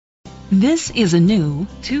This is a new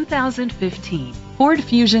 2015 Ford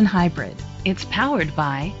Fusion Hybrid. It's powered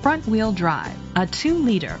by front-wheel drive, a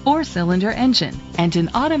 2-liter 4-cylinder engine, and an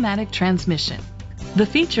automatic transmission. The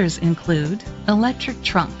features include electric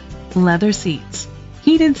trunk, leather seats,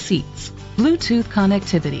 heated seats, Bluetooth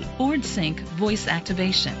connectivity, Ford Sync voice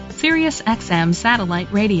activation, Sirius XM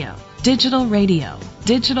satellite radio, digital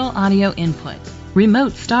audio input,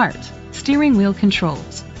 remote start, steering wheel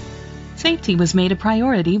controls. Safety was made a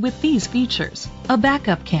priority with these features: a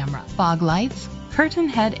backup camera, fog lights, curtain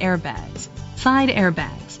head airbags, side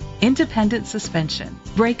airbags, independent suspension,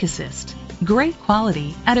 brake assist. Great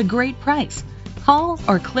quality at a great price. Call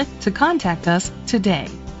or click to contact us today.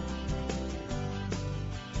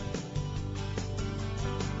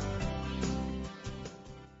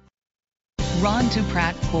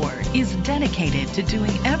 DuPratt Ford is dedicated to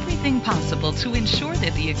doing everything possible to ensure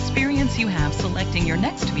that the experience you have selecting your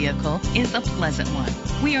next vehicle is a pleasant one.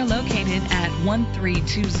 We are located at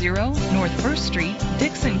 1320 North 1st Street,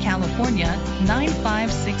 Dixon, California,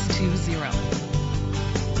 95620.